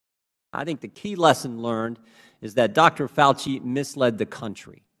I think the key lesson learned is that Dr. Fauci misled the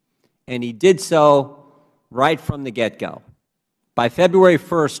country, and he did so right from the get-go. By February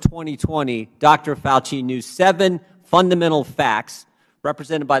 1st, 2020, Dr. Fauci knew 7 fundamental facts,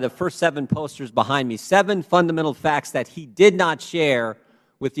 represented by the first 7 posters behind me, 7 fundamental facts that he did not share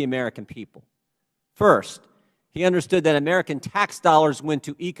with the American people. First, he understood that American tax dollars went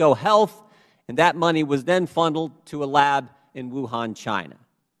to EcoHealth, and that money was then funneled to a lab in Wuhan, China.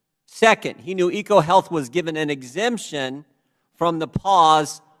 Second, he knew EcoHealth was given an exemption from the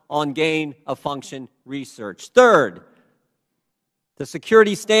pause on gain-of-function research. Third, the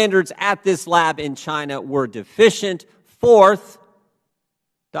security standards at this lab in China were deficient. Fourth,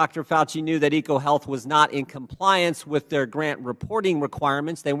 Dr. Fauci knew that EcoHealth was not in compliance with their grant reporting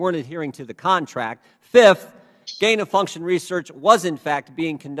requirements. They weren't adhering to the contract. Fifth, gain-of-function research was, in fact,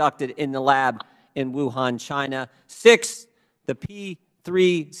 being conducted in the lab in Wuhan, China. Sixth, the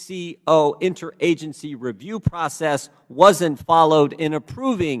P3CO interagency review process wasn't followed in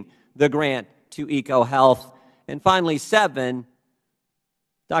approving the grant to EcoHealth. And finally, 7,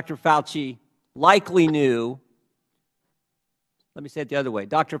 Dr. Fauci likely knew, let me say it the other way,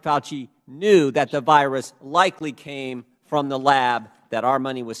 Dr. Fauci knew that the virus likely came from the lab that our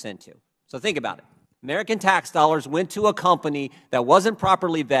money was sent to. So think about it. American tax dollars went to a company that wasn't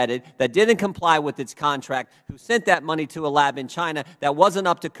properly vetted, that didn't comply with its contract, who sent that money to a lab in China that wasn't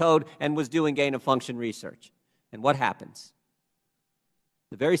up to code and was doing gain-of-function research. And what happens?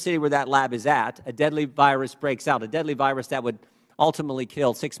 The very city where that lab is at, a deadly virus breaks out, a deadly virus that would ultimately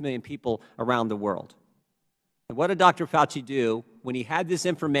kill 6 million people around the world. And what did Dr. Fauci do when he had this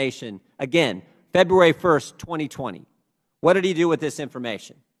information, again, February 1st, 2020? What did he do with this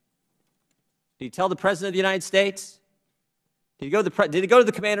information? Did he tell the President of the United States? Did he go to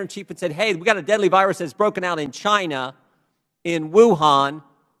the Commander-in-Chief and said, hey, we got a deadly virus that's broken out in China, in Wuhan,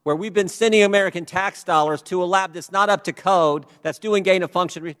 where we've been sending American tax dollars to a lab that's not up to code, that's doing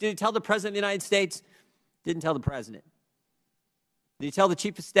gain-of-function? Did he tell the President of the United States? Didn't tell the President. Did he tell the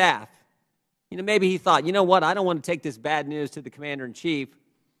Chief of Staff? Maybe he thought, you know what, I don't want to take this bad news to the Commander-in-Chief.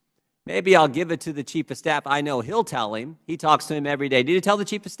 Maybe I'll give it to the Chief of Staff. I know he'll tell him. He talks to him every day. Did he tell the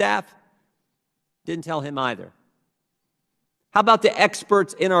Chief of Staff? Didn't tell him either. How about the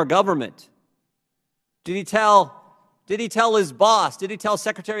experts in our government? Did he tell his boss? Did he tell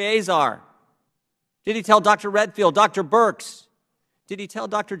Secretary Azar? Did he tell Dr. Redfield, Dr. Birx? Did he tell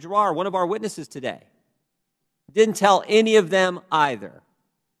Dr. Giroir, one of our witnesses today? Didn't tell any of them either.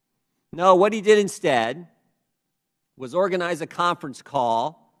 No, what he did instead was organize a conference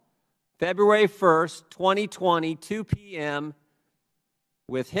call February 1st, 2020, 2 p.m.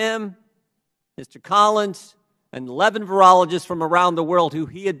 with him, Mr. Collins, and 11 virologists from around the world who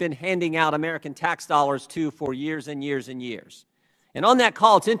he had been handing out American tax dollars to for years and years and years. And on that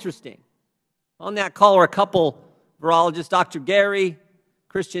call, it's interesting. On that call are a couple virologists, Dr. Gary,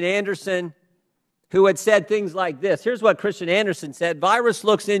 Christian Anderson, who had said things like this. Here's what Christian Anderson said. Virus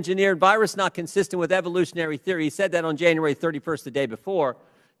looks engineered, virus not consistent with evolutionary theory. He said that on January 31st, the day before.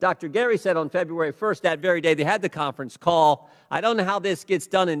 Dr. Gary said on February 1st, that very day they had the conference call, I don't know how this gets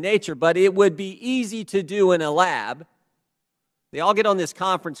done in nature, but it would be easy to do in a lab. They all get on this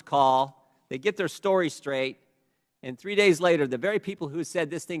conference call, they get their story straight, and 3 days later, the very people who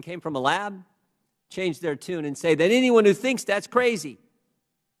said this thing came from a lab change their tune and say that anyone who thinks that's crazy.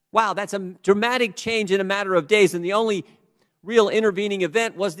 Wow, that's a dramatic change in a matter of days, and the only real intervening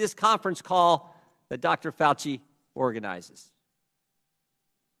event was this conference call that Dr. Fauci organizes.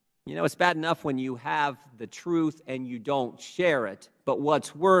 It's bad enough when you have the truth and you don't share it, but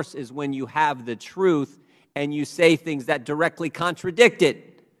what's worse is when you have the truth and you say things that directly contradict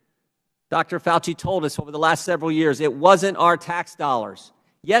it. Dr. Fauci told us over the last several years it wasn't our tax dollars.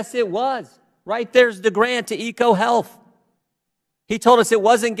 Yes, it was. Right there's the grant to EcoHealth. He told us it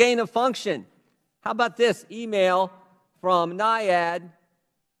wasn't gain of function. How about this email from NIAID,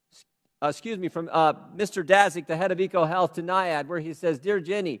 from Mr. Dazik, the head of EcoHealth, to NIAID, where he says, Dear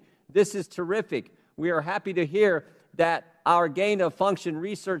Jenny, this is terrific. We are happy to hear that our gain of function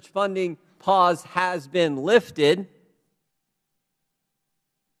research funding pause has been lifted.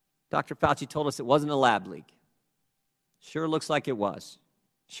 Dr. Fauci told us it wasn't a lab leak. Sure looks like it was.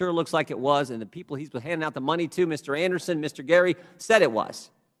 Sure looks like it was, and the people he's handing out the money to, Mr. Anderson, Mr. Gary, said it was.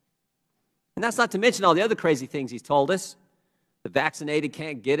 And that's not to mention all the other crazy things he's told us. The vaccinated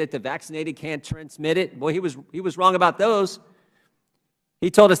can't get it. The vaccinated can't transmit it. Boy, he was wrong about those. He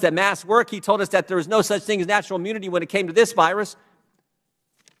told us that masks work. He told us that there was no such thing as natural immunity when it came to this virus.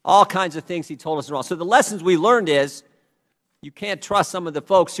 All kinds of things he told us wrong. So the lessons we learned is you can't trust some of the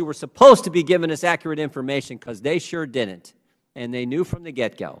folks who were supposed to be giving us accurate information because they sure didn't. And they knew from the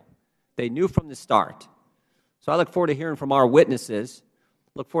get-go. They knew from the start. So I look forward to hearing from our witnesses.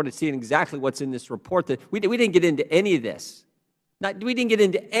 Look forward to seeing exactly what's in this report. That we didn't get into any of this. We didn't get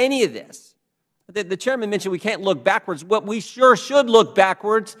into any of this. The chairman mentioned we can't look backwards. Well, we sure should look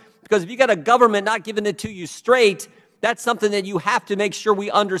backwards, because if you got a government not giving it to you straight, that's something that you have to make sure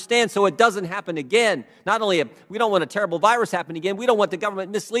we understand so it doesn't happen again. Not only we don't want a terrible virus happening again, we don't want the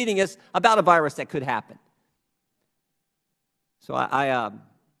government misleading us about a virus that could happen. So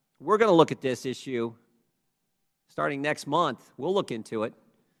we're going to look at this issue starting next month. We'll look into it.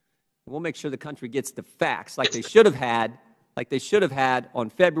 We'll make sure the country gets the facts like they should have had on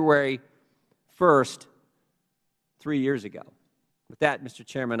February 1st, 3 years ago. With that, Mr.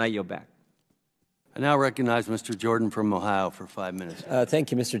 Chairman, I yield back. I now recognize Mr. Jordan from Ohio for 5 minutes.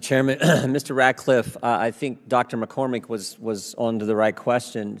 Thank you, Mr. Chairman. Mr. Ratcliffe, I think Dr. McCormick was on to the right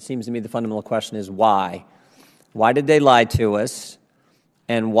question. It seems to me the fundamental question is why? Why did they lie to us?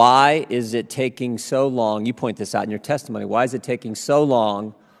 And why is it taking so long? You point this out in your testimony. Why is it taking so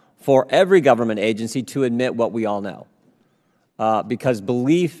long for every government agency to admit what we all know? Because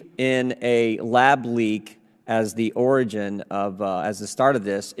belief in a lab leak as the origin of, as the start of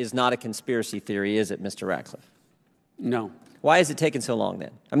this, is not a conspiracy theory, is it, Mr. Ratcliffe? No. Why is it taking so long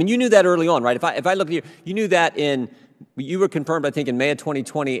then? I mean, you knew that early on, right? If I look at you knew that you were confirmed, I think, in May of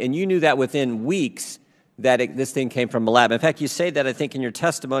 2020, and you knew that within weeks that this thing came from a lab. In fact, you say that, I think, in your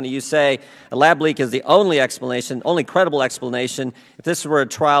testimony. You say a lab leak is the only explanation, only credible explanation. If this were a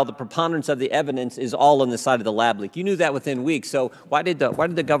trial, the preponderance of the evidence is all on the side of the lab leak. You knew that within weeks. So why did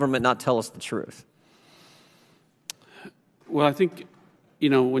the government not tell us the truth? Well, I think,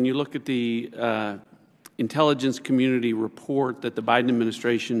 when you look at the intelligence community report that the Biden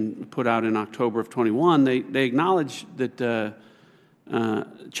administration put out in October of 21, they acknowledge that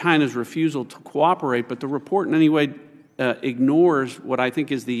China's refusal to cooperate, but the report in any way ignores what I think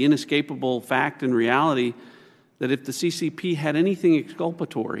is the inescapable fact and reality that if the CCP had anything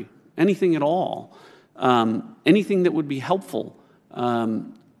exculpatory, anything at all, anything that would be helpful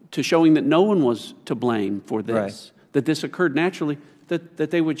to showing that no one was to blame for this, right, that this occurred naturally, that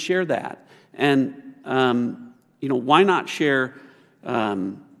they would share that. And, why not share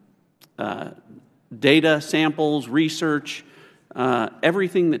data, samples, research,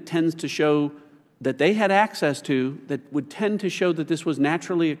 everything that tends to show that they had access to, that would tend to show that this was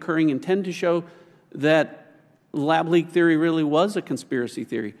naturally occurring and tend to show that lab leak theory really was a conspiracy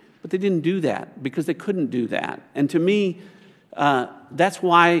theory. But they didn't do that because they couldn't do that. And to me, that's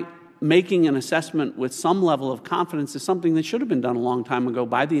why making an assessment with some level of confidence is something that should have been done a long time ago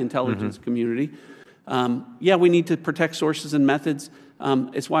by the intelligence community. Yeah, we need to protect sources and methods.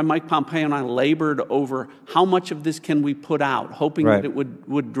 It's why Mike Pompeo and I labored over how much of this can we put out, hoping that it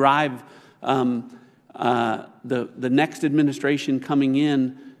would drive the next administration coming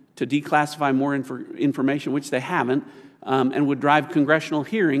in to declassify more information, which they haven't, and would drive congressional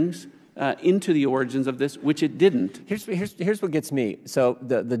hearings into the origins of this, which it didn't. Here's what gets me. So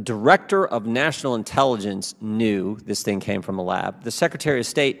the Director of National Intelligence knew this thing came from a lab. The Secretary of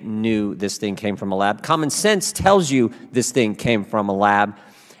State knew this thing came from a lab. Common sense tells you this thing came from a lab.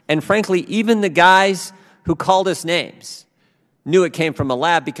 And frankly, even the guys who called us names knew it came from a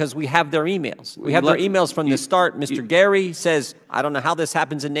lab because we have their emails. We have their emails from the start. Mr. Gary says, I don't know how this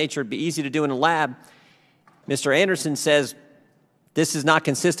happens in nature. It'd be easy to do in a lab. Mr. Anderson says, this is not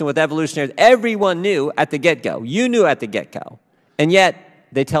consistent with evolutionary. Everyone knew at the get-go. You knew at the get-go. And yet,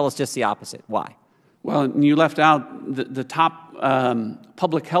 they tell us just the opposite. Why? Well, you left out the top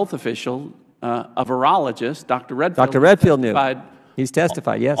public health official, a virologist, Dr. Redfield. Dr. Redfield knew. He's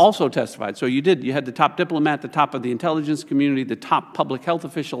testified, yes. Also testified. So you did. You had the top diplomat, the top of the intelligence community, the top public health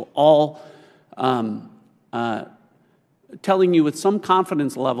official, all telling you with some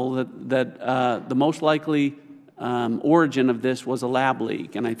confidence level that the most likely origin of this was a lab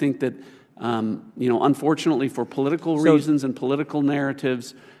leak. And I think that, unfortunately for political reasons and political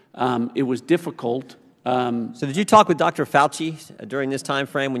narratives, it was difficult. So did you talk with Dr. Fauci during this time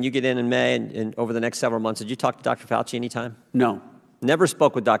frame when you get in May and over the next several months? Did you talk to Dr. Fauci anytime? No. Never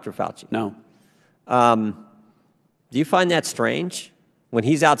spoke with Dr. Fauci? No. Do you find that strange when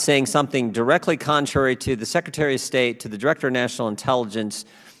he's out saying something directly contrary to the Secretary of State, to the Director of National Intelligence,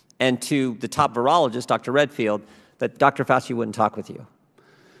 and to the top virologist, Dr. Redfield, that Dr. Fauci wouldn't talk with you?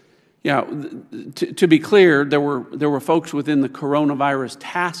 Yeah, to be clear, there were folks within the coronavirus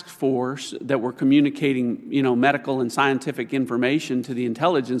task force that were communicating, medical and scientific information to the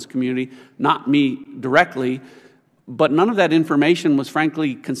intelligence community, not me directly, but none of that information was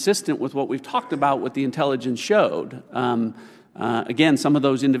frankly consistent with what we've talked about, what the intelligence showed. Again, some of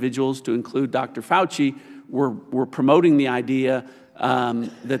those individuals, to include Dr. Fauci, were promoting the idea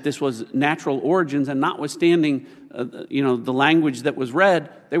that this was natural origins, and notwithstanding the language that was read,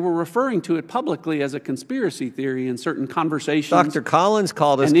 they were referring to it publicly as a conspiracy theory in certain conversations. Dr. Collins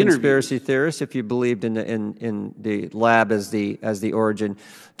called us conspiracy interviews. theorists if you believed in the lab as the origin.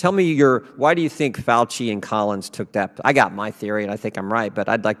 Tell me why do you think Fauci and Collins took that? I got my theory, and I think I'm right, but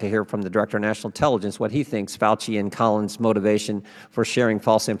I'd like to hear from the Director of National Intelligence what he thinks Fauci and Collins' motivation for sharing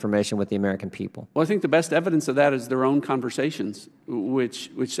false information with the American people. Well, I think the best evidence of that is their own conversations,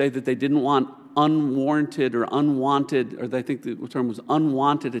 which say that they didn't want unwarranted or unwanted, or I think the term was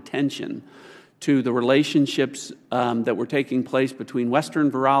unwanted attention to the relationships that were taking place between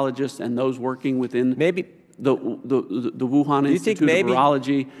Western virologists and those working within the Wuhan Institute of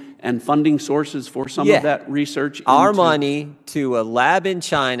Virology, and funding sources for some of that research. Our money to a lab in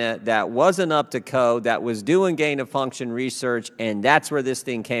China that wasn't up to code, that was doing gain-of-function research, and that's where this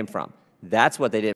thing came from. That's what they did.